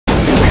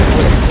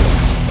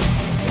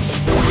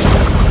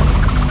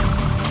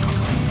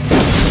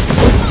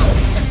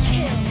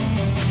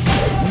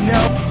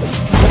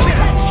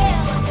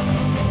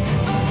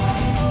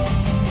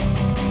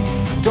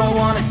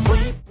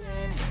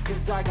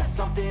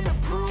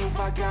something to prove.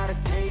 I gotta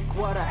take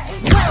what I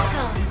hate.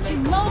 Welcome to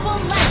Mobile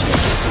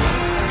Legends!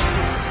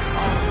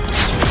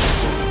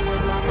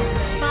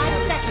 5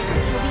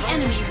 seconds till the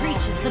enemy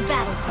reaches the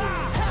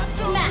battlefield.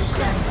 Smash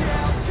them!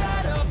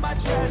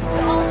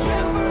 All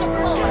troops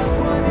deployed!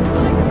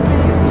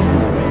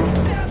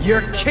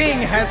 Your king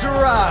has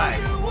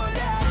arrived!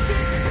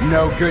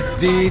 No good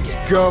deeds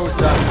goes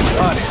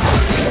unpunished.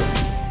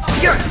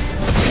 Your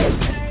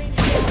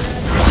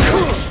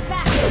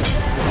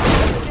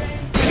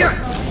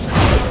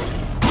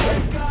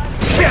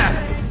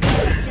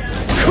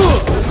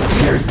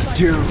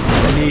doom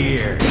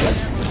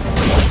nears.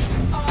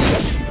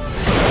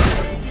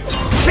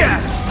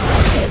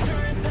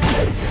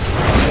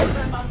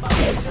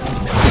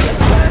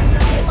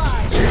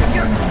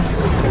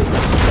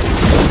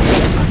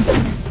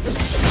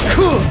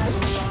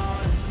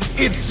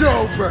 It's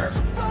over!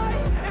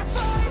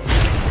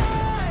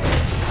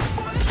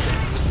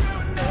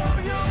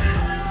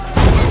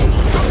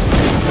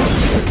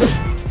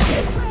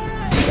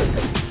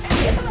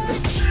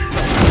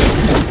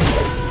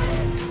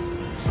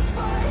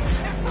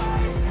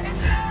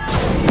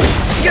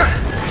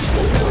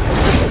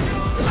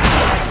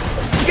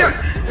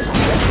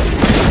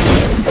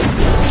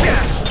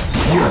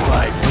 Your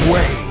life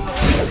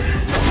waits.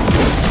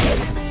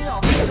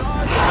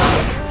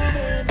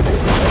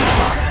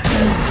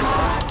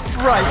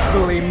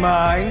 Rightfully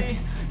mine.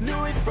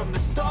 Knew it from the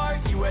start,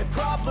 you had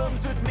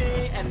problems with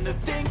me and the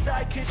things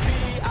I could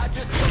be, I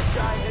just wish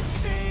I had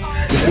seen.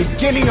 The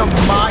beginning of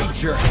my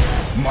journey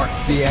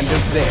marks the end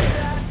of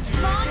theirs.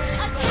 Launch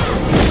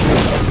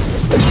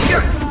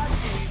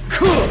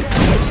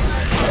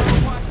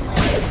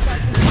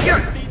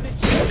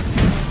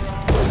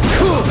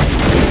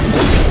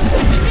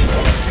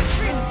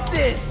Is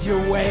this your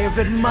way of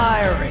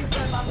admiring?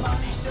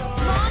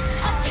 Launch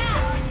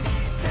attack!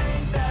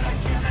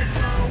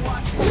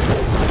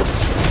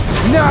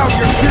 Now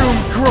your doom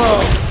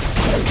grows!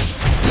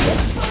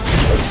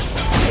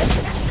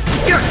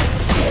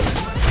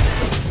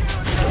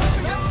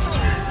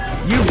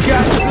 You've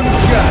got some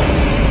guts!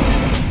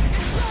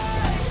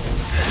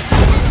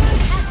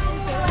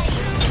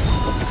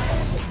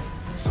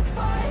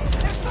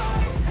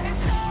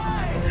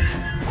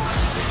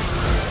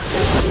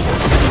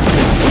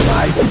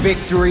 My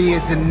victory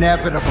is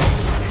inevitable,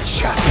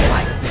 just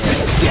like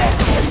their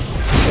deaths.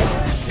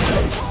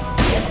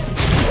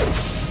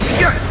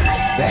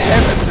 The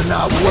heavens are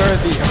not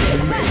worthy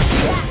of me.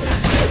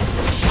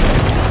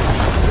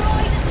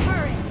 Destroy the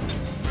turret!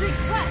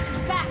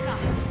 Request backup!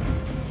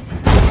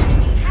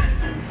 Enemy has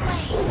been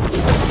slain!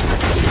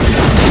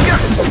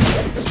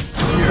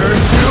 Your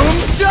doom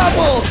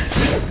doubles!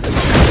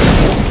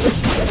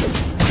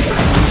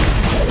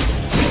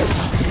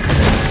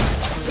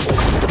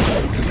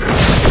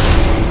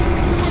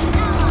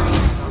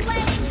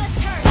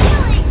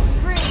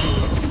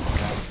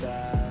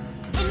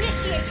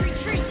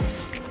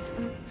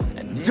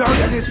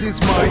 Darkness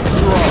is my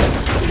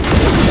throne.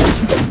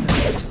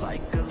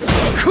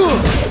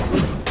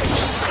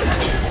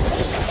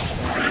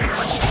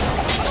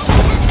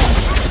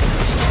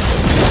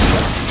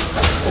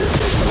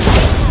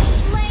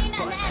 Slain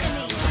an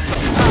enemy.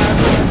 I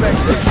respect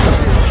this.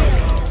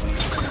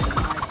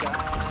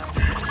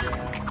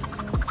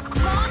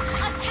 Launch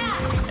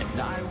attack. And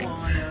I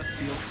wanna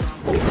feel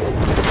something.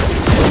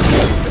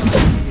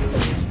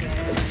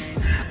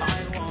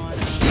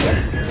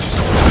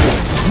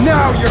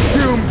 Now your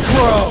doom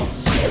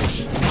grows!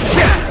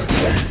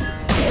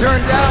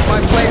 Turned out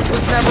my place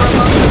was never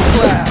among the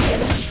slab.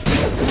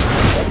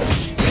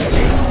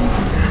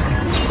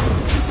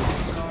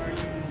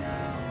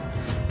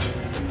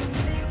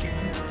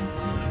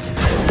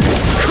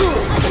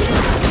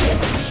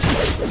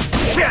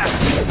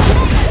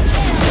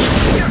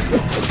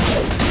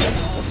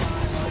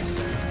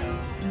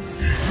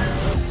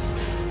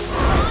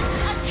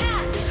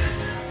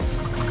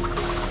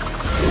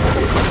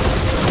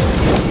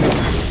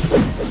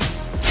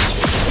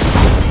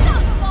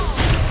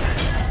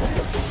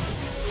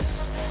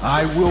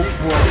 I will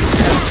break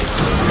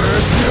your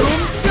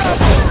doom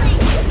double!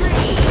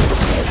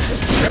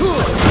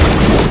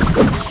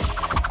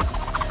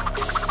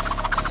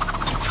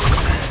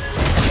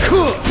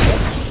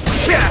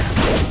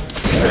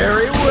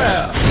 Very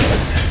well.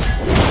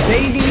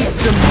 They need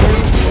some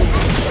new.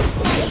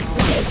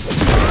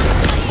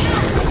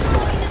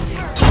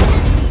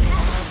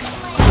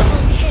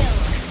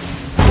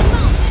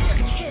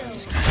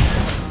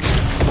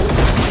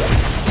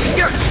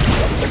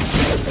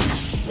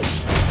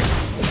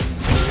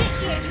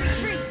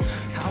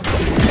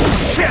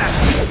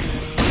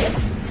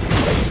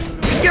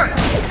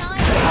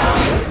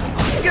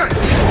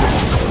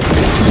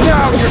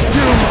 Now your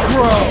doom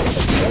grows!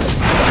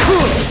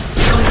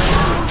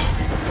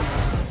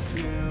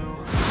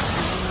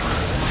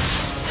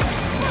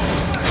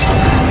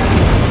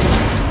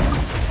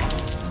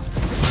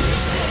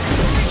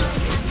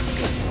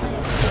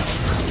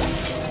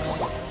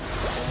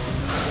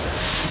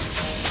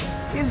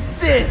 Is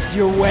this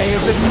your way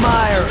of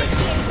admiring?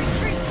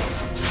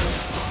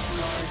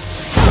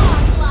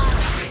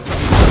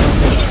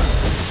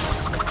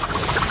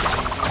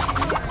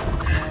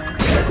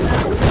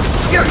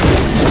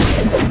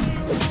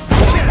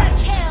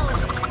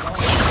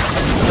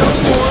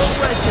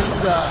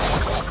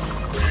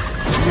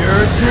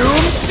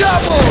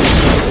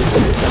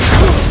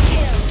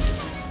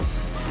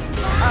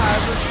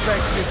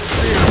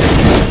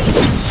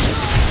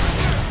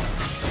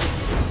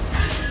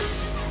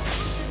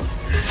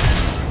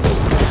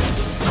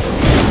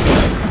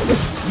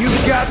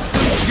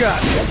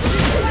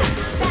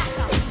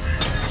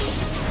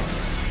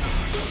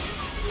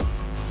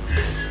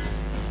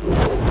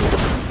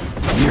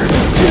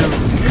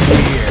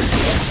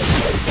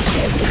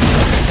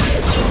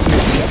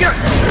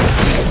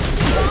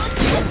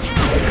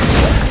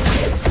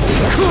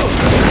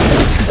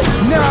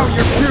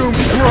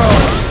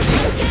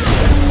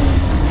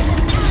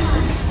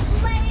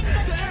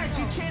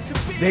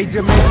 They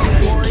demand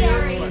a warrior,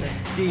 Legendary. but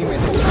a demon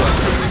is what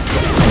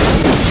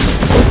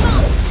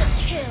Monster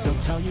kill.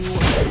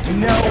 they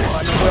no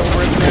one will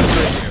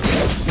remember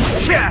you.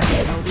 Cha!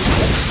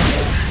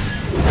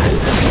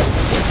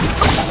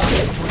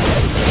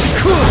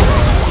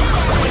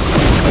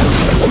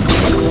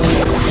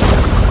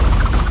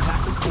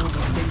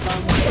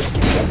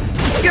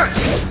 Your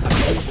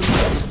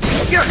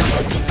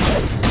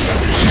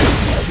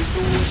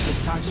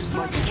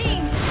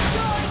team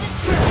destroyed the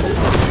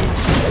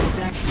turret.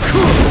 Legendary.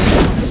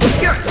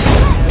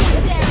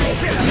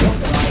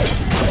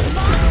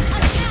 Launch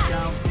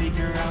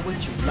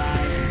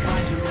attack.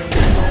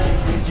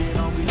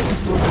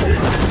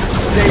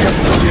 They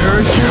appear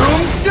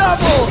doomed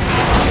double!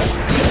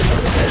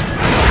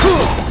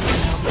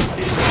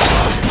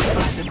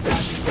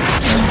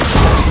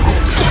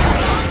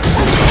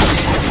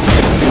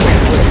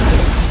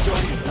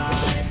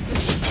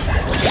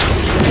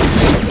 Double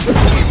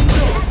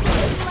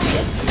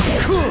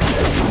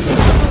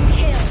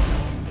kill.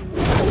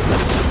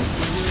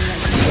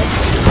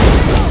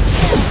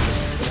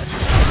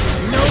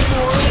 No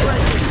more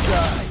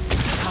regicides.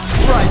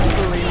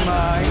 Rightfully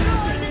mine.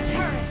 Destroy the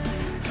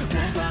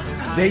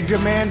turret. They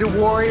demand a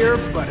warrior,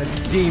 but a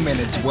demon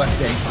is what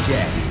they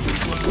get.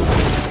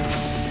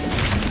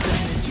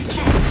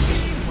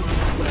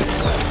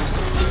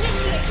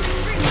 Initiate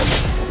retreat.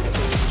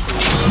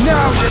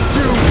 Now you're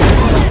doomed!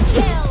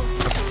 Kill.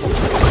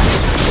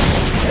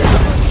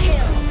 Double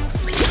kill.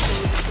 Triple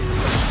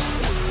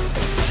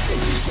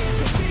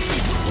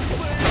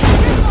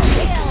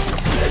kill.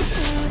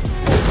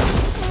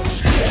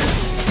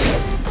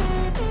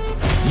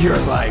 Your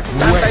life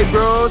Santai waits.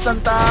 bro,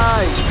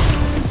 santai.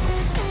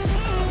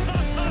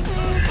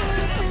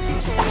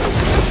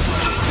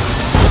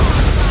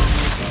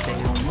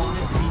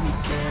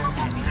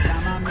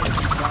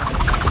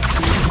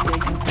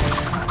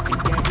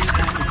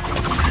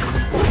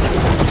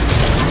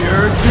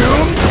 You're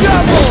doomed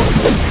double!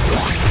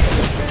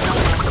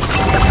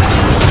 Triple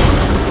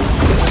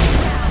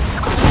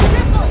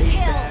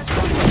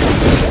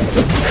kill.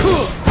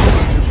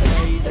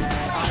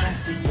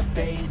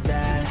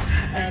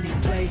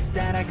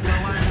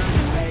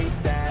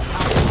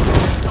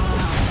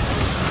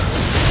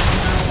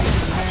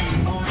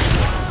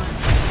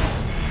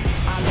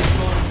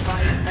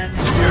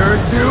 You're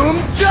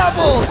doomed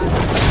doubles!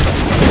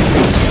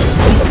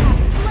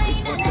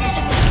 Slain an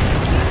enemy.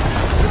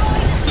 Destroy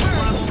the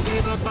turret.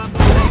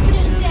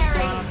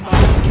 Legendary.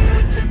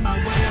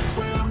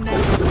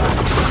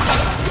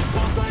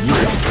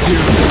 You're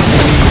doomed!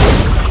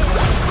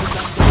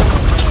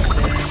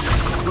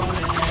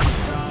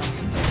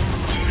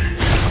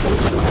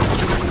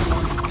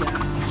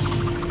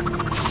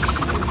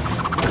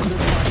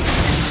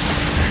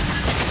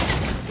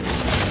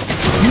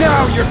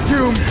 Now your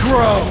doom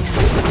grows!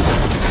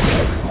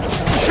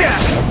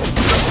 Cha!